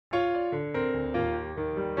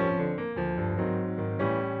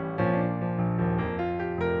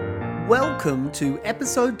Welcome to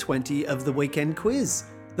episode 20 of The Weekend Quiz,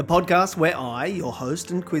 the podcast where I, your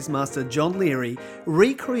host and quizmaster John Leary,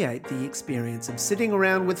 recreate the experience of sitting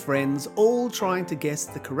around with friends all trying to guess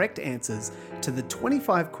the correct answers to the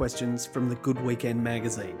 25 questions from the Good Weekend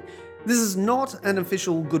magazine. This is not an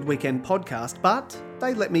official Good Weekend podcast, but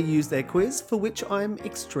they let me use their quiz, for which I'm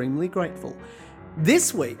extremely grateful.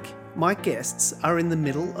 This week, my guests are in the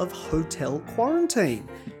middle of hotel quarantine.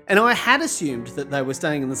 And I had assumed that they were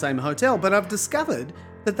staying in the same hotel, but I've discovered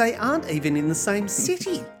that they aren't even in the same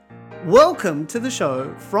city. Welcome to the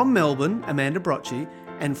show from Melbourne, Amanda Brotchie,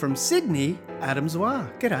 and from Sydney, Adam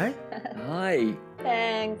Zwar. G'day. Hi.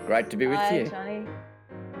 Thanks. Great to be with you. Johnny.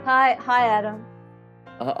 Hi, Adam.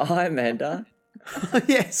 Hi, Amanda.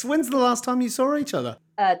 Yes, when's the last time you saw each other?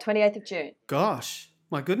 28th of June. Gosh,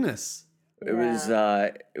 my goodness. It was,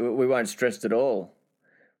 we weren't stressed at all.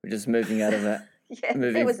 We're just moving out of a,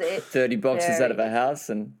 It was 30 boxes out of a house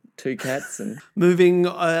and 2 cats and... Moving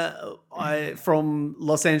from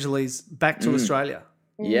Los Angeles back to Australia.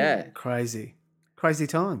 Yeah. Crazy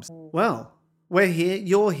times. Well, we're here,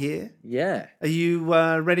 you're here. Yeah. Are you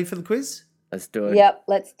ready for the quiz? Let's do it. Yep,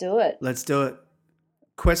 let's do it. Let's do it.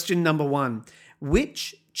 Question number 1.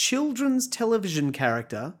 Which children's television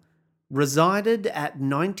character resided at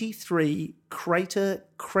 93 Crater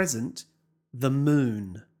Crescent, the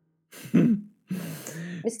Moon?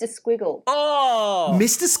 Mr. Squiggle. Oh!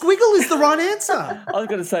 Mr. Squiggle is the right answer. I was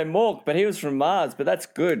going to say Mork, but he was from Mars, but that's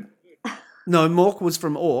good. No, Mork was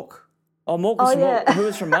from Ork. Oh, Mork was from Mars. Who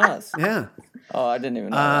was from Mars? Yeah. Oh, I didn't even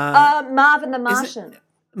know that. Marvin the Martian.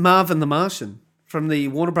 Marvin the Martian from the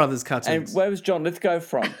Warner Brothers cartoons. And where was John Lithgow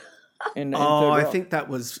from? In I think that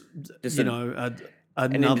was,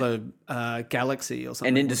 another galaxy or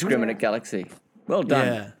something. An indiscriminate galaxy. Well done.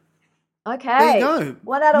 Yeah. Okay. There you go.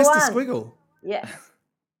 1 out of Mr. 1. Squiggle. Yes.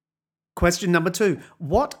 Question number 2.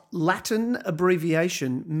 What Latin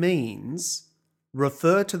abbreviation means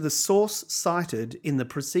refer to the source cited in the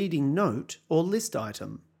preceding note or list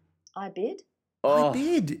item? I bid. Oh, I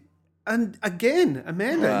bid. And again,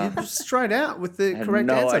 Amanda, you're straight out with the correct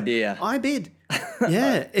no answer. idea. I bid.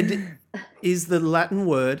 Yeah, it is the Latin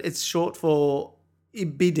word. It's short for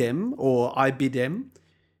ibidem or ibidem,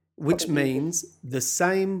 which means the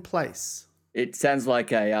same place. It sounds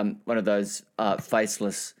like a one of those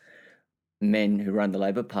faceless men who run the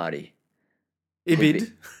Labor Party.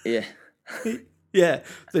 Ibid. Yeah. Yeah,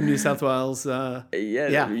 the New South Wales.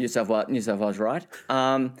 New South Wales, right?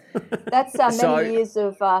 That's many years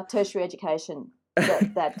of tertiary education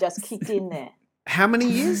that just kicked in there. How many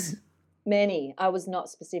years? Many. I was not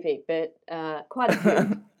specific, but quite a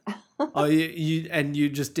few. Oh, you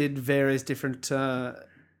just did various different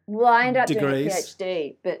Well, I ended up degrees. doing a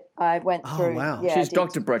PhD, but I went through. Wow. Yeah, She's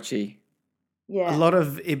Dr. Brotchie. Yeah. A lot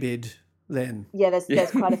of ibid then. Yeah,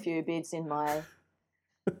 there's quite a few bids in my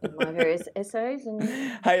various essays and.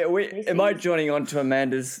 Hey, am I joining on to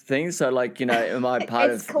Amanda's thing? So, am I part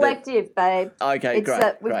of? It's collective, babe. Okay,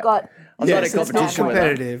 great. We've got. I'm not in It's not competition with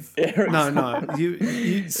her. competitive. No.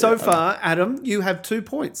 You so far, Adam, you have 2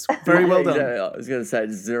 points. Very well done. Yeah, I was going to say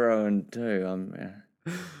 0 and 2.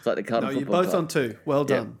 It's like the Carlton No, you're football both club. on 2. Well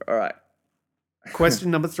done. All right.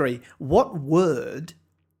 Question number 3. What word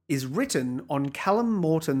is written on Callum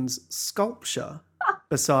Morton's sculpture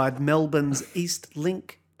beside Melbourne's East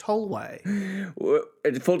Link tollway?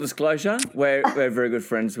 Full disclosure, we're very good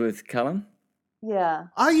friends with Callum. Yeah.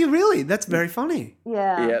 Are you really? That's very funny.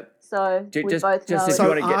 Yeah. Yep. So we Just both know. if So you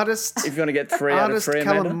want to get, artist, if you want to get 3 out of artist 3,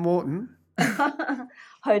 Callum Amanda. Morton.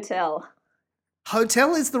 Hotel.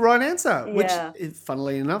 Hotel is the right answer, Yeah. which,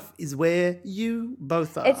 funnily enough, is where you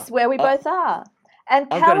both are. It's where we both are. And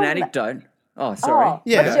I've got an Callum- anecdote. Oh, sorry. Oh,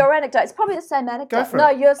 Yeah. what's your anecdote? It's probably the same anecdote. Go for No,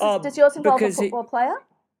 it. yours Oh, does yours involve a because he- football player?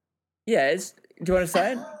 Yeah, do you want to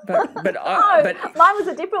say it? But No, mine was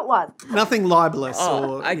a different one. Nothing libelous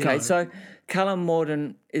or... okay. So Callum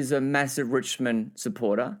Morton is a massive Richmond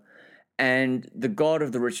supporter, and the god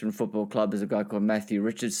of the Richmond Football Club is a guy called Matthew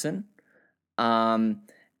Richardson.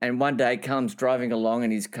 And one day Callum's driving along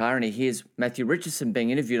in his car and he hears Matthew Richardson being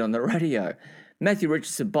interviewed on the radio. Matthew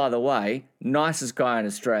Richardson, by the way, nicest guy in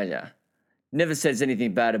Australia. Never says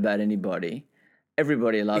anything bad about anybody.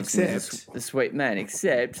 Everybody loves him. He's the sweet man.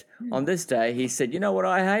 Except on this day, he said, "You know what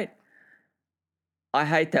I hate? I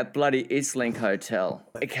hate that bloody Eastlink Hotel."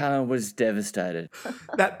 Callum was devastated.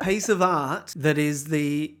 That piece of art that is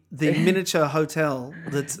the miniature hotel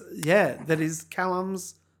that is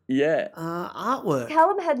Callum's artwork.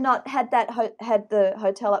 Callum had not had the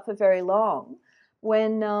hotel up for very long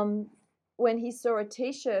when he saw a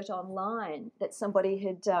T-shirt online that somebody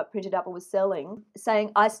had printed up and was selling,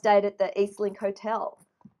 saying, "I stayed at the Eastlink Hotel,"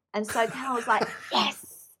 and so Callum was like,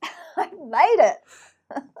 "Yes, I made it.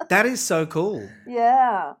 That is so cool.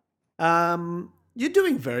 Yeah. You're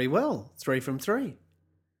doing very well. 3 from 3.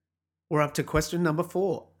 We're up to question number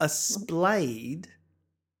 4. A splade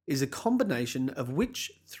is a combination of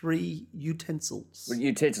which 3 utensils?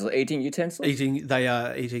 Utensils, eating utensils? They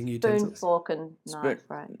are eating Spoon, utensils. fork, and knife,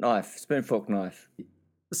 right? Knife, spoon, fork, knife.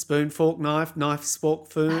 Spoon, fork, knife, fork,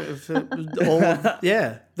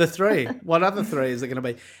 the 3. What other 3 is it going to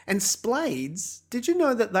be? And splades, did you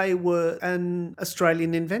know that they were an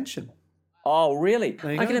Australian invention? Oh, really?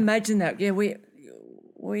 There you I go. can imagine that. Yeah, we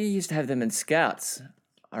used to have them in Scouts.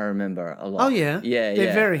 I remember a lot. Oh, yeah? Yeah, They're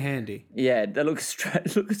yeah. very handy. Yeah, they look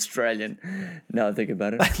Australian. Now I think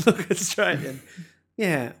about it. They look Australian.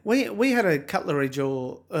 Yeah, we had a cutlery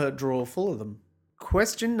drawer full of them.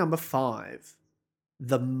 Question number 5.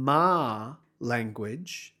 The Ma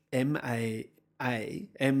language, M-A-A,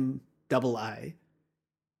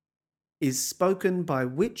 is spoken by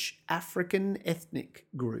which African ethnic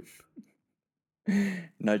group?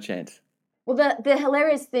 No chance. Well, the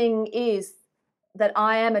hilarious thing is that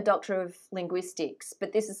I am a doctor of linguistics,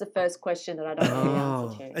 but this is the first question that I don't know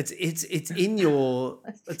the answer to. It's in your.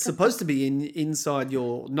 It's supposed to be inside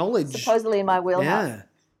your knowledge. Supposedly in my wheelhouse. Yeah.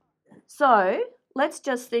 So let's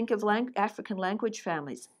just think of African language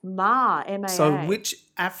families. Ma, M-A-A. So which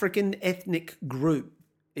African ethnic group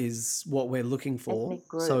is what we're looking for? Ethnic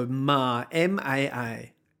group. So Ma,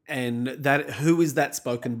 M-A-A, and who is that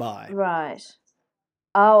spoken by? Right.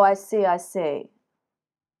 Oh, I see.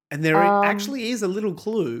 And there actually is a little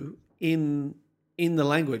clue in the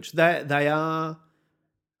language. They are,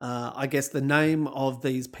 I guess, the name of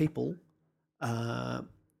these people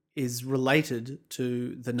is related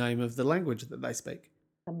to the name of the language that they speak.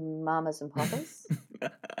 The mamas and papas.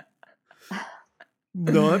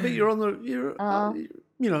 No, but you're on the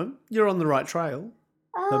you're on the right trail.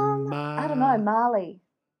 I don't know, Mali.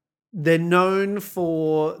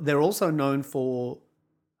 They're also known for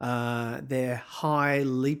their high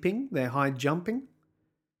leaping, their high jumping,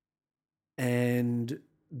 and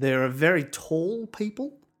they're a very tall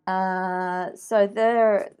people. So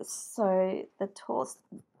the tallest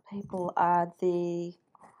people are the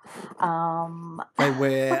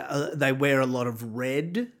They wear a lot of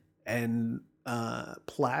red and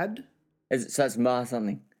plaid. So it's Ma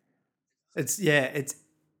something. starts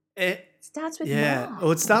with Ma.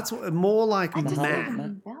 Oh, it starts more like I just don't Ma. have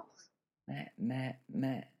any bells. Ma.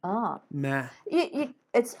 Ah. Ma.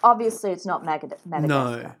 It's obviously it's not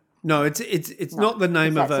Madagascar. No, it's not the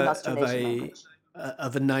name of that's an Austronesian language.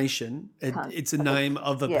 a nation. It's a name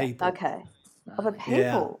of a people. Okay. Of a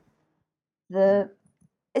people.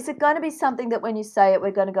 Is it going to be something that when you say it,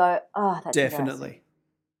 we're going to go, oh, that's Definitely. embarrassing.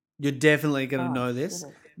 You're definitely going to know this.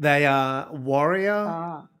 Shit. They are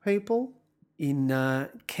warrior people in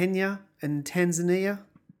Kenya and Tanzania.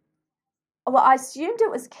 Well, I assumed it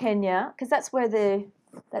was Kenya because that's where the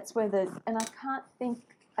and I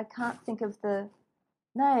can't think of the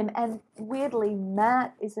name, and weirdly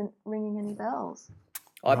Matt isn't ringing any bells.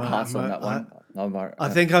 I pass on that one. I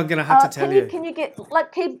think I'm going to have to tell you. Can you get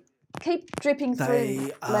keep dripping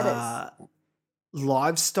through letters?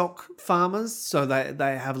 Livestock farmers, so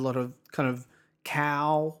they have a lot of kind of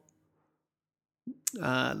cow.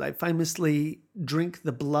 They famously drink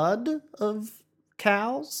the blood of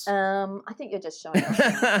cows. I think you're just showing off.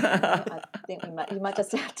 I think you might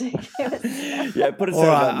just have to give us. Yeah, put it. All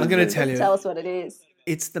right, I'm going to tell you. Tell us what it is.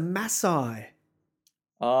 It's the Maasai.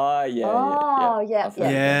 Oh, yeah. Oh, yeah.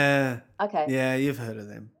 Yeah. Okay. Yeah, you've heard of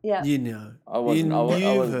them. Yeah. You know.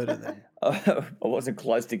 You've heard of them. I wasn't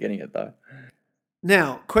close to getting it, though.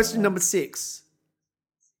 Now, question number 6.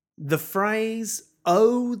 The phrase,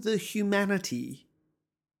 "oh, the humanity,"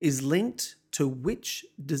 is linked to which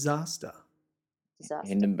disaster?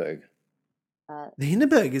 Hindenburg. The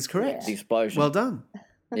Hindenburg is correct. The explosion. Well done.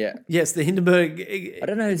 Yeah. Yes, the Hindenburg. I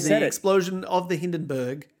don't know who said the it. explosion of the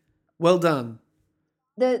Hindenburg. Well done.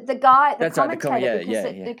 The guy, the That's right,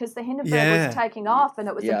 commentator, because the Hindenburg was taking off and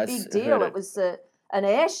it was a big deal. It was an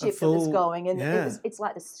airship that was going, and it's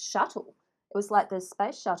like this shuttle. It was like the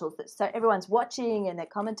space shuttle. So everyone's watching and they're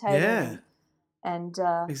commentating. Yeah. And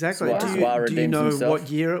exactly. Zwar Do you know himself.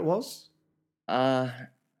 what year it was?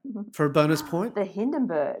 For a bonus point? The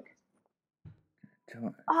Hindenburg.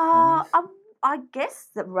 I guess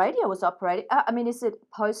the radio was operating. I mean, is it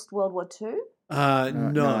post World War II?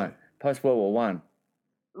 No. Post World War One.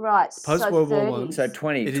 Right. Post World War One. So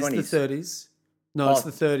 20. It 20s. is the 30s. No, it's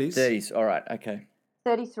the 30s. 30s. All right. Okay.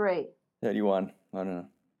 33. 31. I don't know.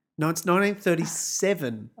 No, it's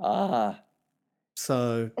 1937.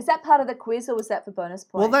 So. Is that part of the quiz or was that for bonus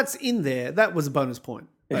points? Well, that's in there. That was a bonus point.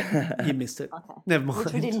 But you missed it. Okay. Never mind.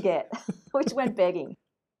 Which we didn't get. Which went begging.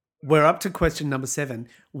 We're up to question number 7.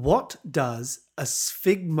 What does a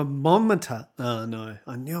sphygmomanometer? Oh no,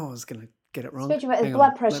 I knew I was going to get it wrong. Hang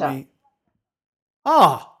blood on, pressure.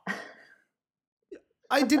 Oh,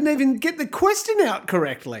 I didn't even get the question out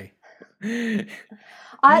correctly. The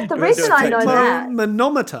reason I know that.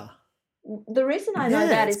 Manometer. The reason I know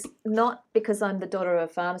that is not because I'm the daughter of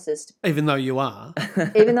a pharmacist, Even though you are.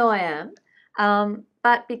 even though I am,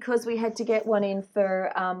 but because we had to get one in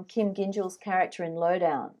for Kim Gingill's character in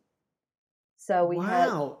Lowdown. So we had.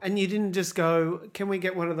 Wow. And you didn't just go, can we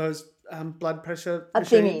get one of those blood pressure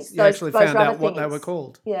thingies? machines? You actually found out what they were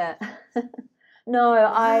called. Yeah. No,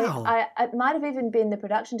 Wow. it might have even been the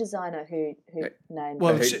production designer who named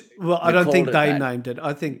it. Well, I don't think they named it.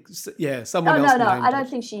 I think, someone else named it. I don't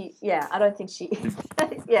think she. Yeah, I don't think she.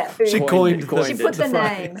 She coined She put the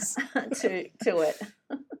name to it.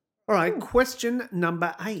 All right, question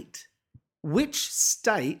number 8. Which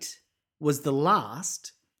state was the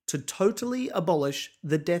last to totally abolish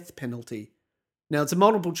the death penalty? Now, it's a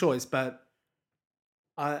multiple choice, but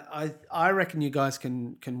I reckon you guys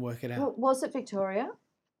can work it out. Was it Victoria?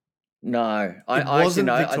 No, I actually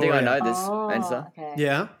know. I think I know this answer. Okay.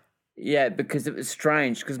 Yeah? Yeah, because it was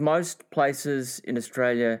strange, because most places in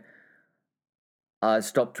Australia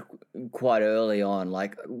stopped quite early on.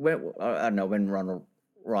 Like, when, I don't know when Ronald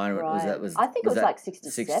Ryan was that. I think it was like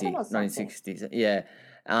 67 or something. 1960s, yeah.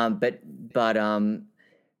 But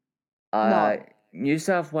No. New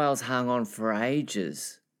South Wales hung on for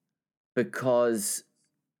ages because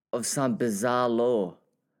of some bizarre law,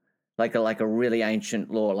 like a really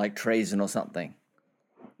ancient law, like treason or something.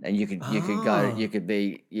 And you could go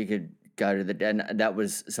to the, and that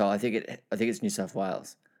was, so I think it's New South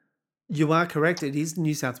Wales. You are correct. It is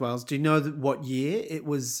New South Wales. Do you know what year it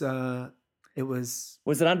was?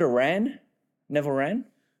 Was it under Neville Wran?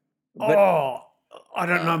 I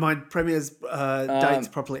don't know my premier's dates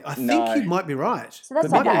properly. I think you might be right. So that's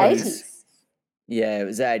like the 80s. Yeah, it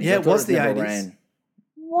was 80s. Yeah, it was the Neville 80s. Wran.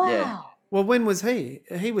 Wow. Yeah. Well, when was he?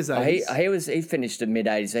 He was 80s. He finished in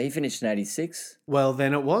mid-80s, so he finished in 86. Well,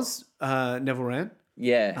 then it was Neville Wran.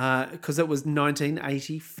 Yeah. Because it was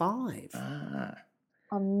 1985.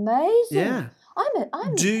 Amazing. Yeah.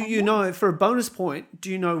 Do you know, for a bonus point, do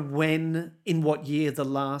you know in what year the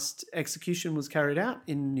last execution was carried out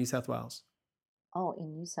in New South Wales? Oh,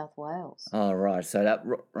 in New South Wales. Oh, right. So that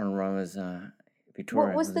Ron was Victoria.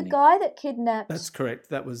 What was the guy that kidnapped? That's correct.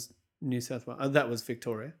 That was New South Wales. That was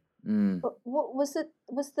Victoria. What was it?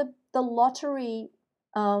 Was the lottery?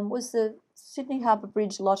 Was the Sydney Harbour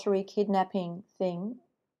Bridge lottery kidnapping thing?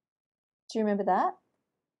 Do you remember that?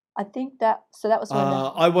 I think that. So that was when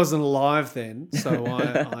I wasn't alive then, so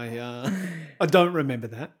I don't remember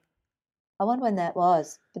that. I wonder when that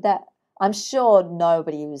was, but that I'm sure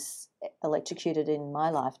nobody was electrocuted in my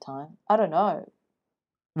lifetime. I don't know.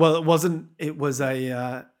 Well, it wasn't. It was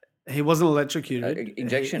a. He wasn't electrocuted.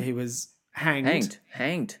 Injection. He was hanged.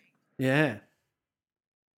 Hanged. Yeah.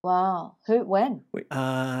 Wow. Who? When?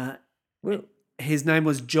 His name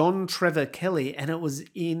was John Trevor Kelly, and it was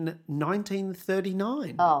in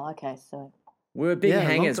 1939. Oh, okay. So we were big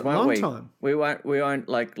hangers, weren't we? Long time. We weren't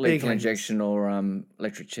like lethal injection or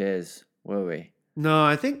electric chairs, were we? No,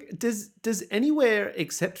 I think does anywhere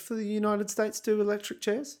except for the United States do electric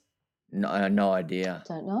chairs? No, I have no idea.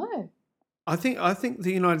 Don't know. I think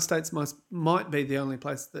the United States might be the only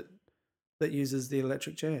place that uses the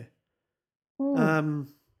electric chair.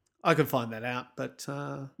 I could find that out, but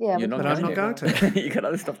I'm not going to. You got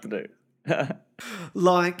other stuff to do.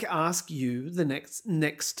 Like, ask you the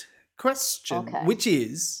next question, which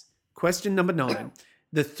is question number 9.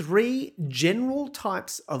 The 3 general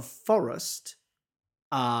types of forest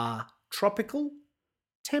are tropical,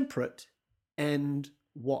 temperate, and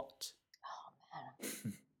what? Oh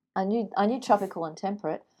man, I knew tropical and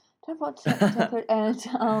temperate. Temperate and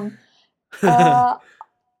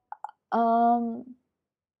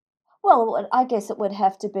well, I guess it would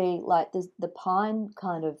have to be like the pine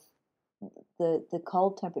kind of the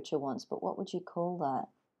cold temperature ones. But what would you call that?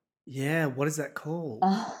 Yeah, what is that called?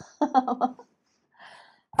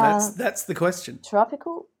 That's the question.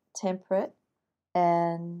 Tropical, temperate,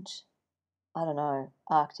 and I don't know,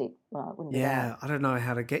 Arctic. Well, it wouldn't be that. I don't know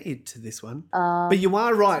how to get you to this one. But you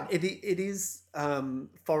are right. It is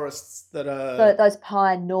forests that are those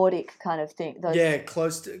pine Nordic kind of thing.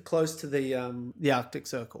 Close to the Arctic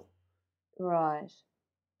Circle. Right.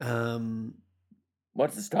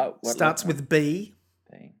 What's the start? Starts with B.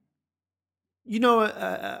 B. You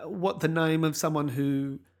know what the name of someone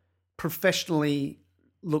who professionally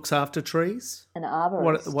looks after trees? An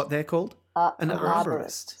arborist. What they're called? An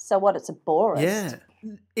arborist. So what? It's a borist. Yeah.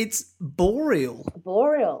 It's boreal.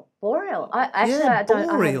 Boreal. I haven't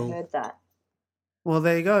boreal. heard that. Well,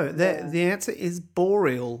 there you go. Yeah. The answer is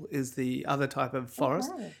boreal is the other type of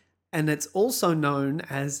forest. Okay. And it's also known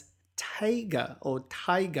as taiga or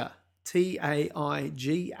taiga, Taiga.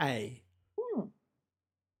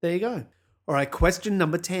 There you go. All right, question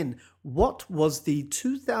number 10. What was the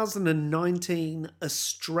 2019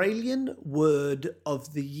 Australian word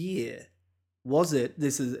of the year? Was it,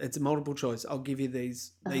 it's a multiple choice. I'll give you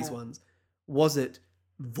these ones. Was it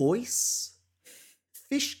voice,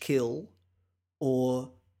 fish kill,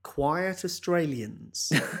 or quiet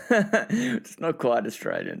Australians? It's not quiet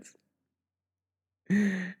Australians.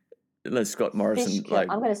 Unless Scott Morrison. Fish kill.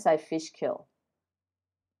 I'm going to say fish kill.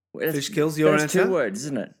 Fish kill's your answer? That's 2 words,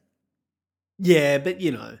 isn't it? Yeah, but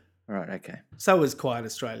you know. Right, okay. So is quiet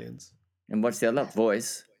Australians. And what's the other?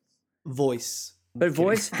 Voice. But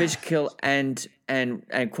voice, fish kill, and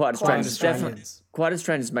quiet Australians. Definitely. Quiet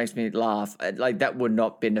Australians makes me laugh. Like that would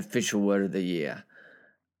not be an official word of the year.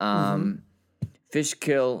 Fish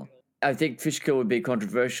kill. I think fish kill would be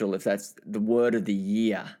controversial if that's the word of the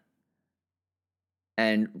year.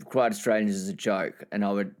 And quiet Australians is a joke. And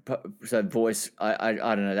I would voice. I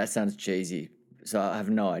don't know. That sounds cheesy. So I have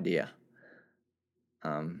no idea.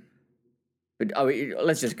 But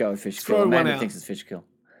let's just go with fish kill. Amanda thinks it's fish kill.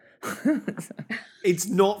 It's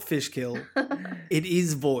not fish kill. It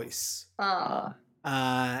is voice.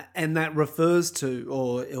 And that refers to,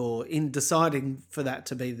 or in deciding for that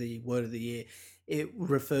to be the word of the year, it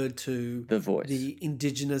referred to the voice, the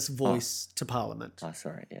Indigenous voice to Parliament. Oh,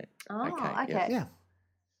 sorry. Yeah. Oh, okay. Yeah.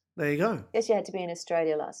 There you go. Guess you had to be in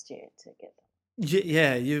Australia last year to get that.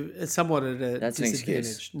 Yeah, you somewhat at a That's disadvantage. An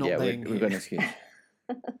excuse. Not being we've got an excuse.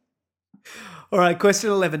 All right,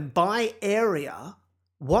 question 11. By area,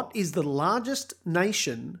 what is the largest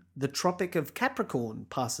nation the Tropic of Capricorn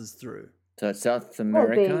passes through? So it's South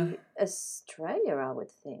America? Well, be Australia, I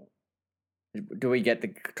would think. Do we get the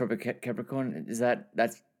Tropic of Capricorn? So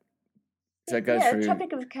it goes through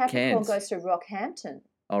Tropic of Capricorn Cairns. goes through Rockhampton.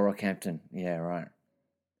 Oh, Rockhampton. Yeah, right.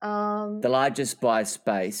 The largest by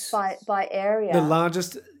space. By area. The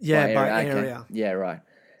largest, by area. Okay. Yeah, right.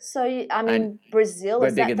 So, Brazil we're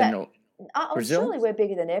is bigger than Brazil? Surely we're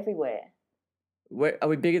bigger than everywhere. Are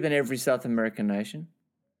we bigger than every South American nation?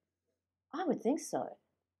 I would think so.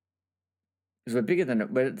 Because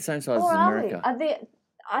we're the same size as Or are America. we?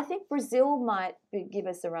 I think Brazil might give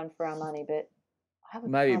us a run for our money, but I would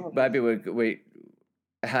maybe we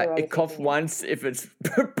cough once if it's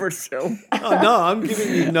Brazil. Oh no, I'm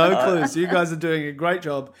giving you no clues. You guys are doing a great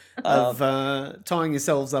job of tying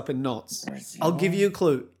yourselves up in knots. Brazil. I'll give you a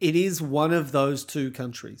clue. It is one of those two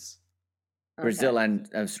countries. Okay. Brazil and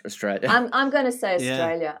Australia. I'm going to say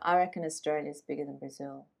Australia. I reckon Australia's bigger than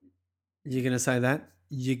Brazil. You're going to say that?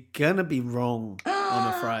 You're going to be wrong,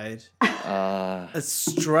 I'm afraid.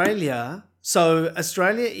 Australia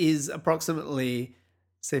is approximately,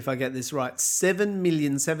 see if I get this right,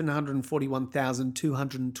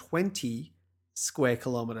 7,741,220 square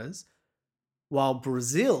kilometres, while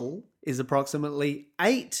Brazil is approximately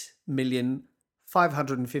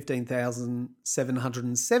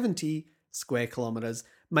 8,515,770 square kilometres,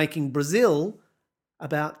 making Brazil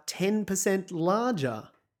about 10% larger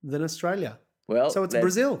than Australia. Well, so it's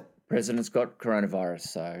Brazil. President's got coronavirus,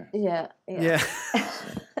 so yeah.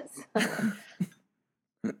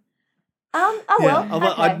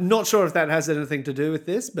 I'm not sure if that has anything to do with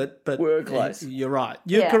this, but we're close. You're right.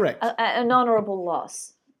 You're correct. An honourable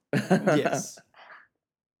loss. Yes.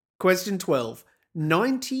 Question 12.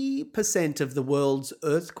 90% of the world's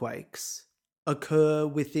earthquakes occur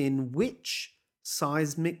within which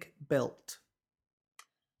seismic belt?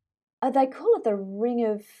 They call it the Ring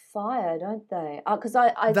of Fire, don't they? Because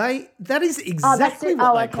that is exactly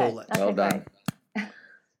what they call it. Well done.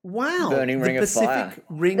 Wow. Burning Ring of Fire. Pacific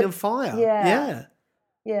Ring of Fire.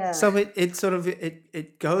 Yeah. So it sort of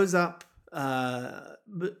it goes up.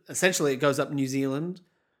 Essentially, it goes up New Zealand,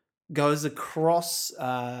 goes across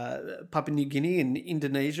Papua New Guinea and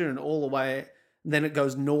Indonesia, and all the way. Then it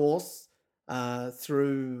goes north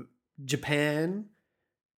through Japan.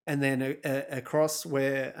 And then across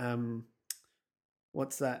where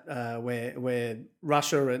what's that? Where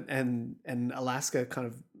Russia and Alaska kind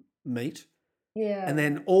of meet. Yeah. And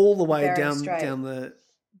then all the way Bering Strait. down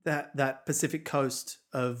that Pacific coast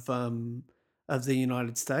of the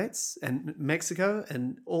United States and Mexico,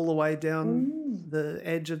 and all the way down the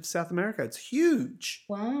edge of South America. It's huge.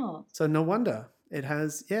 Wow. So no wonder it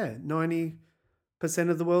has 90%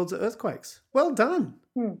 of the world's earthquakes. Well done.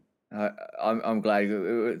 I'm glad.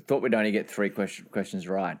 We thought we'd only get 3 questions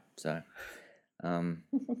right. So,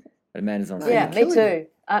 But Amanda's on. No, Yeah, you're me killing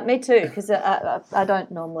too. Me too, because I don't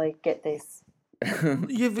normally get this.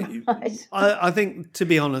 I think, to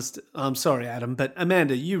be honest, I'm sorry, Adam, but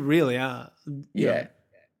Amanda, you really are. Yeah.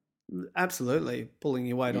 Absolutely pulling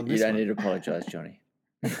your weight on You this don't one. need to apologise, Johnny.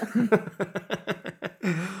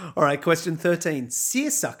 All right, question 13.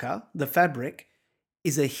 Seersucker, the fabric,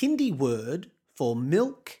 is a Hindi word for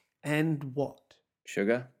milk and what?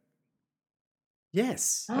 Sugar?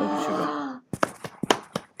 Yes. Milk sugar.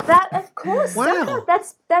 That, of course, Wow.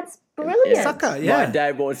 sucker. That's brilliant. Sucker, My yeah.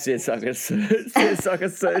 dad bought seersucker suits.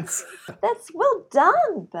 That's well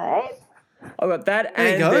done, babe. I got that There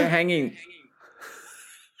you and go. they're hanging.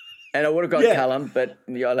 And I would have got Yeah. Callum, but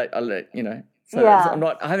I'll let you know. So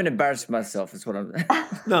Yeah. I haven't embarrassed myself. Is what I'm.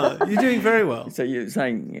 No, you're doing very well. So you're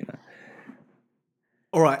saying,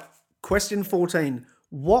 All right, question 14.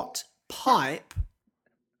 What pipe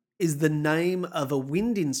is the name of a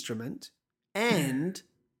wind instrument and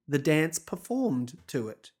the dance performed to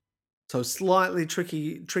it? So slightly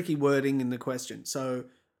tricky wording in the question. So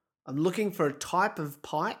I'm looking for a type of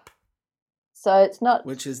pipe, So it's not.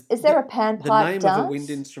 which is Is there a panpipe the name dance? of a wind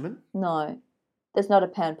instrument. No, there's not a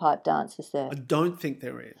panpipe dance, is there? I don't think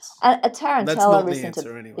there is. And a That's tarantella not the isn't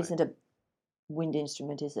answer anyway. isn't a wind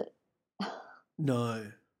instrument, is it?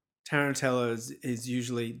 No. Tarantella is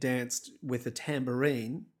usually danced with a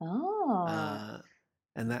tambourine. Oh.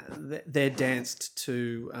 And they're danced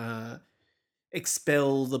to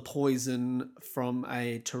expel the poison from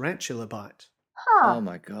a tarantula bite. Huh. oh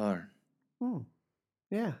my god,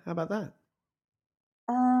 Yeah, how about that?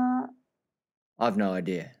 I've no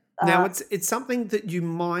idea. Now it's something that you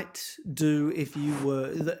might do if you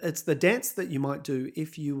were. It's the dance that you might do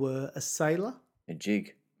if you were a sailor. A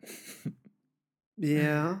jig.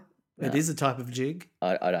 Yeah, it is a type of jig.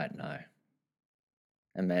 I don't know.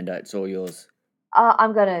 Amanda, it's all yours.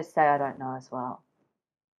 I'm going to say I don't know as well.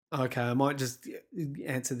 Okay, I might just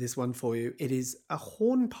answer this one for you. It is a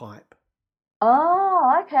hornpipe.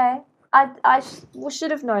 Oh, okay. I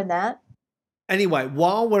should have known that. Anyway,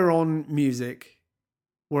 while we're on music,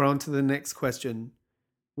 we're on to the next question,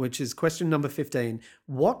 which is question number 15.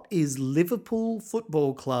 What is Liverpool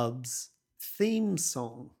Football Club's theme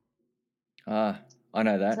song? I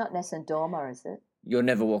know that. It's not Nessun Dorma, is it? You'll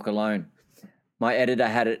Never Walk Alone. My editor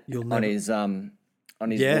had it on his wall.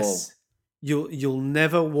 Yes. You'll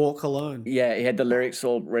never walk alone. Yeah, he had the lyrics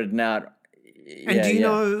all written out. And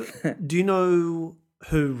do you know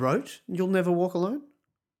who wrote You'll Never Walk Alone?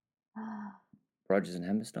 Rodgers and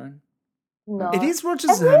Hammerstone? No. It is Rodgers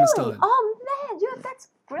Oh, and really? Hammerstone. Oh man, that's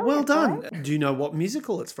brilliant. Well done. Right? Do you know what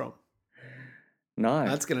musical it's from? No.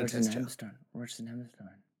 That's gonna Rodgers test and you. Hammerstone. Rodgers and Hammerstone.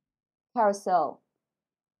 Carousel.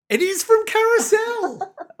 It is from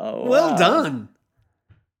Carousel. Oh, Well wow. done.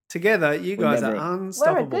 Together, you guys are We're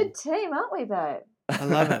unstoppable. a good team, aren't we, babe? I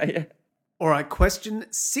love it. Yeah. All right, question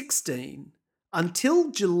 16.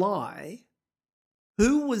 Until July,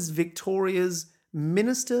 who was Victoria's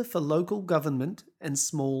Minister for Local Government and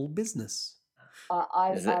Small Business?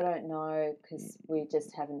 I Is it- don't know because we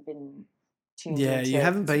just haven't been tuned Yeah, into. you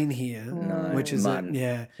haven't been here, No, which is Martin.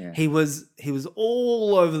 yeah. Yeah. He was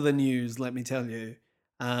all over the news. Let me tell you,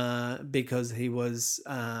 because he was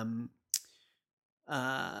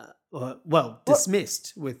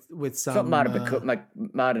dismissed with It's some. not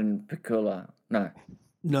Martin Piccola. No.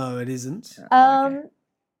 No, it isn't.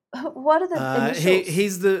 What are the initials?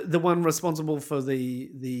 He's the one responsible for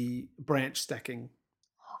the branch stacking.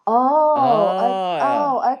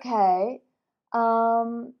 Okay.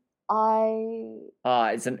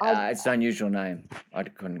 It's an unusual name. I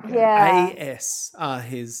couldn't get it. Yeah. AS are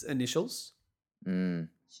his initials. Mm.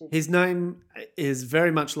 His name is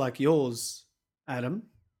very much like yours, Adam,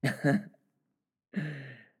 in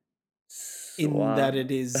Zwar. that it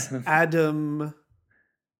is Adam.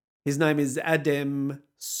 His name is Adam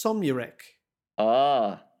Somurek.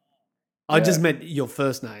 Ah. I just meant your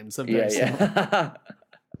first name, so very similar. Yeah.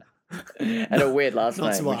 And a weird last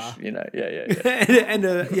Not name, Zwar. which,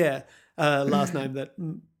 yeah. and last name that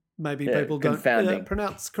maybe Yeah, people don't confounding.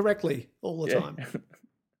 pronounce correctly all the Yeah. time.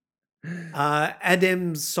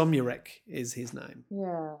 Adam Somurek is his name.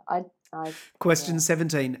 Yeah. Question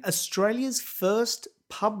 17. Australia's first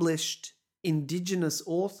published Indigenous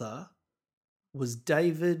author was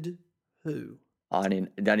David who? I mean,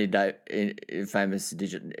 the only famous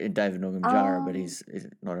David Nogamjara, but he's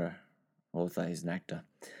not an author, he's an actor.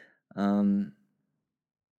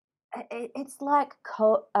 It's like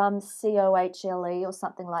COHLE or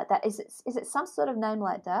something like that. Is it some sort of name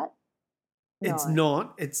like that? No. It's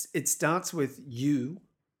not. It starts with U.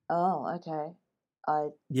 Oh, okay. I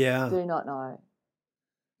Yeah. do not know.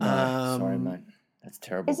 No, sorry, mate. That's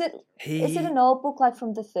terrible. Is it an old book like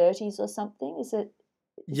from the 30s or something?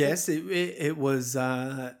 Yes, it was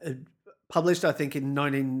published, I think, in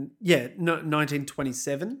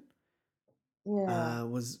 1927. Yeah.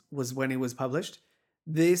 Was when he was published.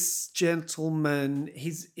 This gentleman,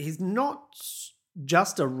 he's not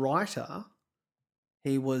just a writer.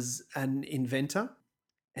 He was an inventor,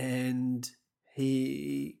 and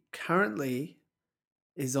he currently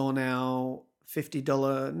is on our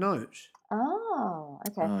 $50 note. Oh,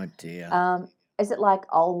 okay. Oh dear. Is it like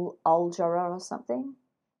Oljara or something?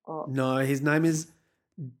 Or No, his name is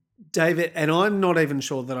David, and I'm not even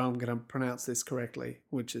sure that I'm going to pronounce this correctly,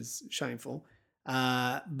 which is shameful.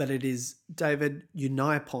 But it is David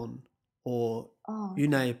Unaypon or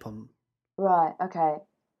Unaypon. Right. Okay.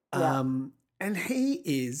 Yeah. And he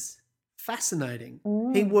is fascinating.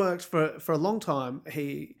 He worked for a long time.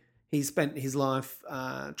 He spent his life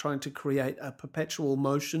trying to create a perpetual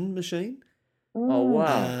motion machine. Oh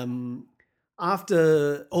wow.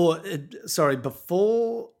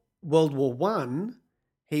 Before World War One,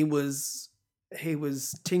 he was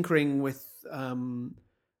tinkering with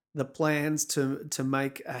the plans to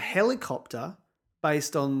make a helicopter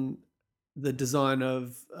based on the design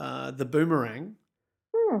of the boomerang.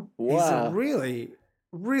 Wow. He's a really,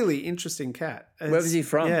 really interesting cat. Where was he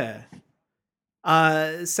from? Yeah.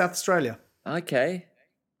 South Australia. Okay.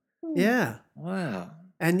 Yeah. Wow.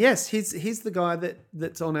 And yes, he's the guy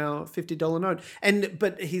that's on our $50 note.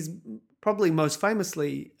 But he's probably most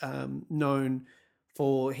famously known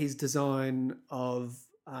for his design of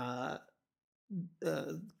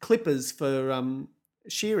clippers for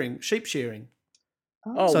sheep shearing.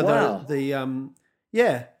 Oh So wow.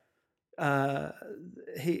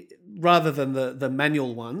 he rather than the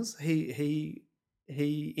manual ones, he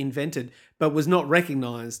invented, but was not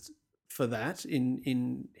recognised for that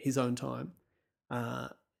in his own time. So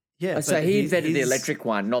he invented the electric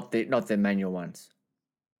one, not the manual ones.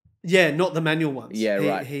 Yeah, not the manual ones. Yeah,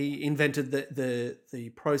 right. He invented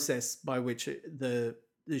the process by which the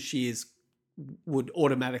shears would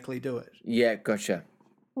automatically do it. Yeah, gotcha.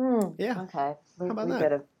 Yeah. Okay. We about that?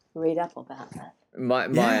 better read up about that.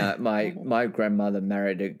 My grandmother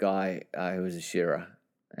married a guy who was a shearer,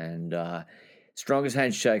 and strongest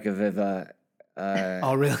handshake I've ever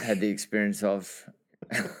really? had the experience of.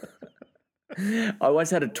 I once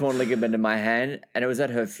had a torn ligament in my hand, and it was at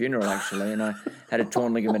her funeral actually, and I had a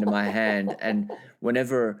torn ligament in my hand, and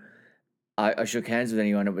whenever I shook hands with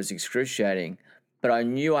anyone, it was excruciating. But I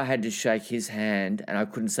knew I had to shake his hand, and I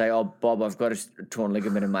couldn't say, "Oh, Bob, I've got a torn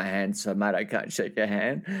ligament in my hand, so mate, I can't shake your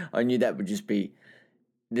hand." I knew that would just be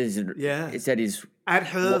it's at his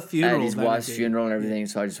funeral, at his wife's funeral and everything.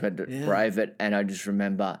 So I just had to brave it, and I just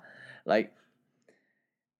remember, like,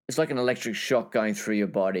 it's like an electric shock going through your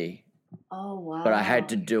body. Oh wow! But I had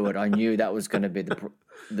to do it. I knew that was going to be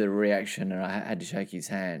the reaction, and I had to shake his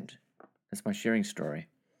hand. That's my shearing story.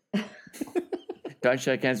 Don't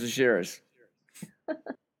shake hands with shearers.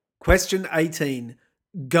 Question 18.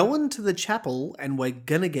 Going to the chapel and we're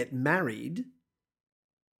gonna get married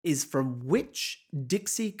is from which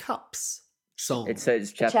Dixie Cups song? It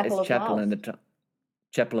says Chapel in the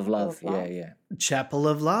Chapel of Love. Yeah. Chapel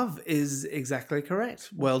of Love is exactly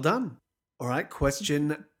correct. Well done. All right,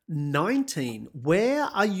 question 19. Where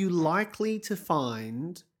are you likely to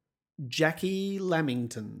find Jackie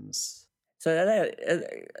Lamingtons? So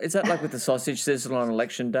is that like with the sausage sizzle on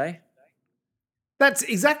election day? That's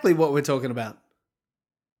exactly what we're talking about.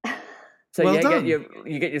 So well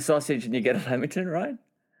you get your sausage and you get a Lamington, right?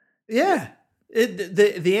 Yeah.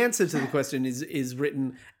 The answer to the question is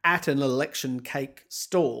written at an election cake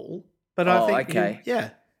stall. But I think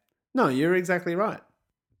okay. No, you're exactly right.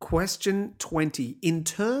 Question 20. In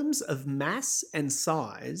terms of mass and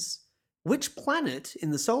size, which planet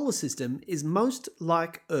in the solar system is most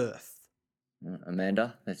like Earth?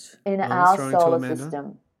 Amanda, that's in our solar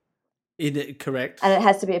system. Correct. And it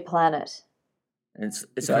has to be a planet.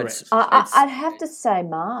 I'd have to say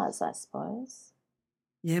Mars, I suppose.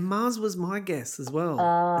 Yeah, Mars was my guess as well.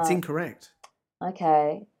 It's incorrect.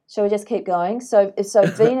 Okay. Shall we just keep going? So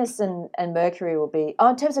Venus and Mercury will be... Oh,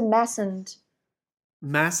 in terms of mass and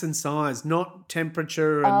size, not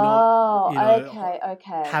temperature and not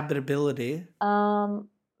okay. habitability.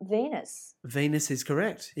 Venus. Venus is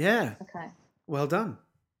correct. Yeah. Okay. Well done.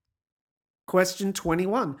 Question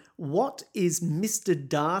 21. What is Mr.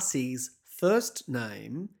 Darcy's first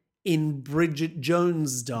name in Bridget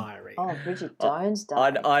Jones' Diary? Oh, Bridget Jones'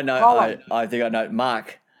 Diary. I know. I think I know.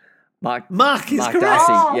 Mark is correct.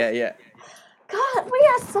 Darcy. Oh. Yeah. God, we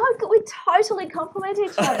are so good. We totally complement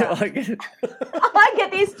each other. I get it. I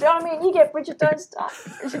get this, Johnny, and you get Bridget Jones'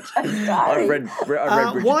 Diary. I read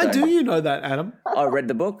Bridget why Jones. do you know that, Adam? I read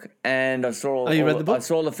the book and I saw. You read the book? I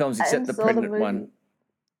saw all the films except the saw the pregnant movie. one.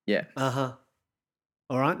 Yeah, Uh-huh.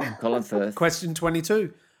 All right then. Colin Firth. Question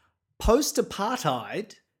 22.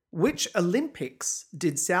 Post-apartheid, which Olympics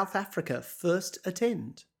did South Africa first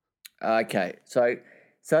attend? Okay, so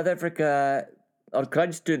South Africa. Oh, could I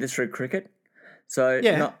just do this through cricket? So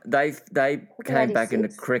Yeah. they came back into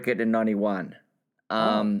 86. cricket in '91.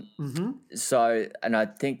 Mm-hmm. So, and I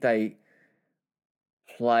think they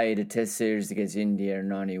played a Test series against India in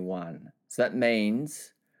 '91. So that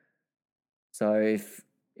means, so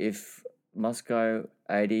if Moscow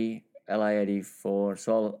 80, LA 84,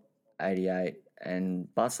 Seoul 88,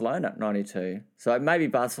 and Barcelona 92. So maybe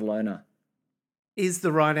Barcelona. Is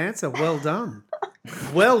the right answer. Well done.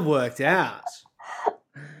 Well worked out.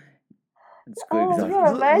 It's good. 'cause Oh, I- you're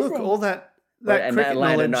amazing. Look, all that and cricket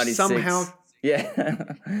Atlanta knowledge 96.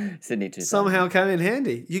 Yeah, Sydney 2000. somehow came in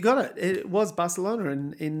handy. You got it. It was Barcelona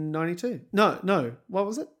in 92. No. What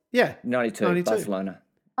was it? Yeah. 92, 92. Barcelona.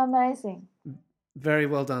 Amazing. Very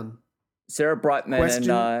well done. Sarah Brightman Question-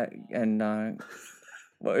 and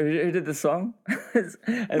who did the song?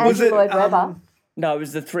 And Andrew Lloyd Webber. no, it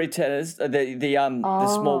was the three tenors. The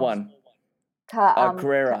small one,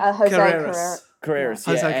 Carrera. Jose Carreras. Carreras.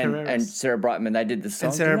 Jose Yeah, Carreras. and Sarah Brightman. They did the song.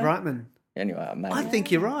 And Sarah didn't they? Brightman. Anyway, maybe. I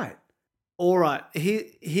think you're right. All right.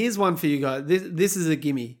 Here's one for you guys. This is a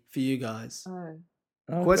gimme for you guys. Oh.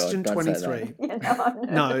 Oh, Question God, don't say that. 23. Yeah,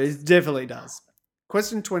 no. No, it definitely does.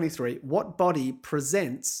 Question 23. What body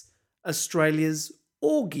presents Australia's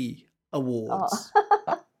Augie Awards?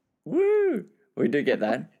 Woo! We do get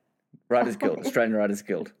that. Writers Guild, Australian Writers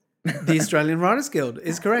Guild. The Australian Writers Guild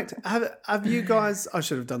is correct. Have you guys, I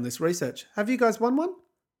should have done this research. Have you guys won one?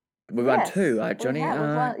 We won Yes, two, we Johnny. have.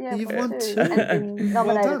 We've won, yeah, You've we've won two. And been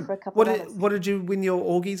nominated for a couple What of did, others. what did you win your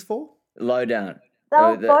Augies for? Lowdown. They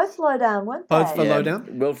were the- both low down, weren't they? Both for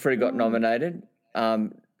Lowdown? Wilfred got nominated,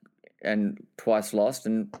 and twice lost,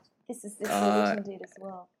 and This is Littleton did as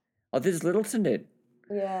well. this Littleton did.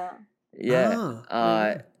 Yeah.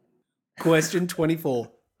 Yeah. Question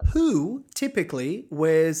 24. Who typically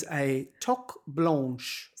wears a toque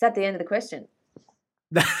blanche? Is that the end of the question?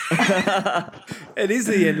 It is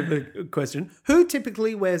the end of the question. Who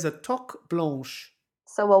typically wears a toque blanche?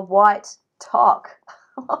 So a white toque.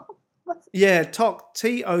 Yeah, toque,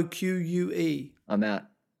 Toque. I'm out.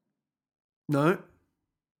 No.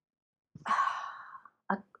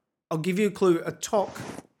 I'll give you a clue. A toque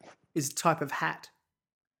is a type of hat.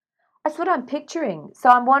 That's what I'm picturing. So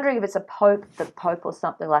I'm wondering if it's the Pope or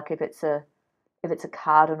something, like if it's a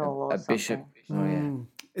cardinal or A something. bishop. Oh yeah.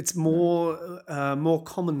 It's more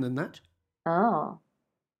common than that. Oh.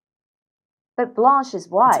 But blanche is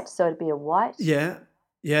white, so it'd be a white. Yeah,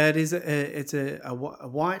 it is. It's a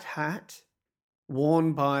white hat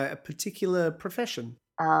worn by a particular profession.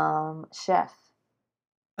 Chef.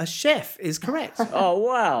 A chef is correct. Oh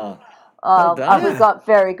wow. Oh, done. we've got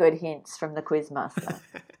very good hints from the quizmaster.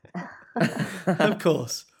 Of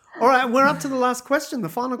course. All right, we're up to the last question, the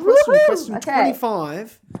final question, Woohoo! question Okay.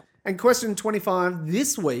 25. And question 25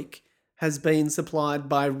 this week has been supplied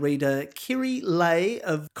by reader Kiri Lay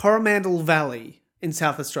of Coromandel Valley in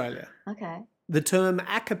South Australia. Okay. The term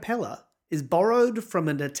a cappella is borrowed from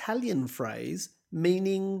an Italian phrase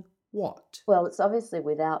meaning what? Well, it's obviously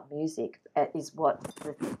without music is what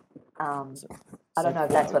the, I don't know if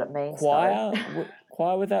that's what it means. though. Choir.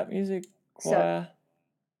 Choir without music. So- Choir.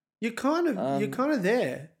 You're kind of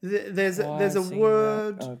there. There's a choir singing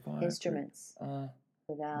word. without- oh, choir. Instruments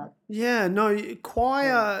without Yeah, no,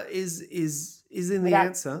 choir is in the without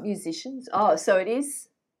answer. musicians. Oh, so it is.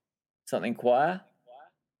 Something choir.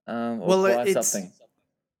 Or Well, choir it's- something.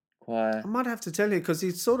 Choir. I might have to tell you because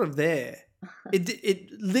it's sort of there.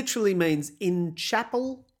 It literally means in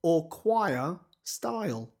chapel or choir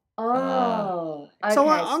style. Oh, okay. So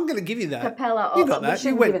I'm going to give you that. Capella. You oh, got we that. You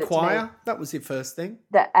shouldn't went give it to me. choir. That was your first thing.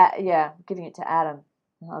 Yeah, giving it to Adam.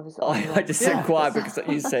 I just Yeah. said choir because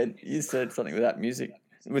you said something without music,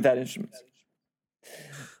 without instruments.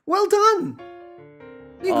 Well done.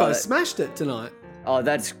 You Oh, guys that- smashed it tonight. Oh,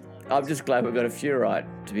 I'm just glad we got a few right,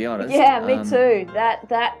 to be honest. Yeah, me too. That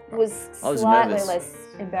was I was slightly nervous. less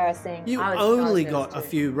embarrassing. You I was only nervous got a too.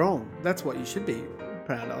 few wrong. That's what you should be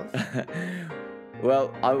proud of. Well,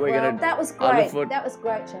 we're Well, gonna. that was I look great. forward- That was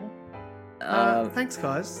great, Jim. Thanks,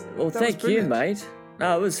 guys. Well, That was thank you, brilliant. mate.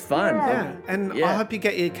 No, it was fun. Yeah. Yeah, and I Yeah. hope you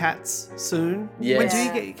get your cats soon. Yes. When do you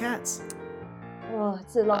Yeah. get your cats? Oh,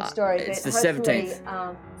 it's a long story. it's but the hopefully,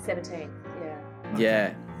 17th. 17th, yeah.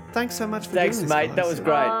 Yeah. thanks so much for Thanks, doing this, mate. guys. That was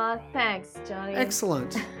great. Thanks, Johnny.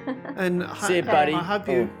 Excellent. And See you, buddy. I hope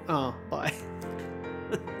you... Oh, bye.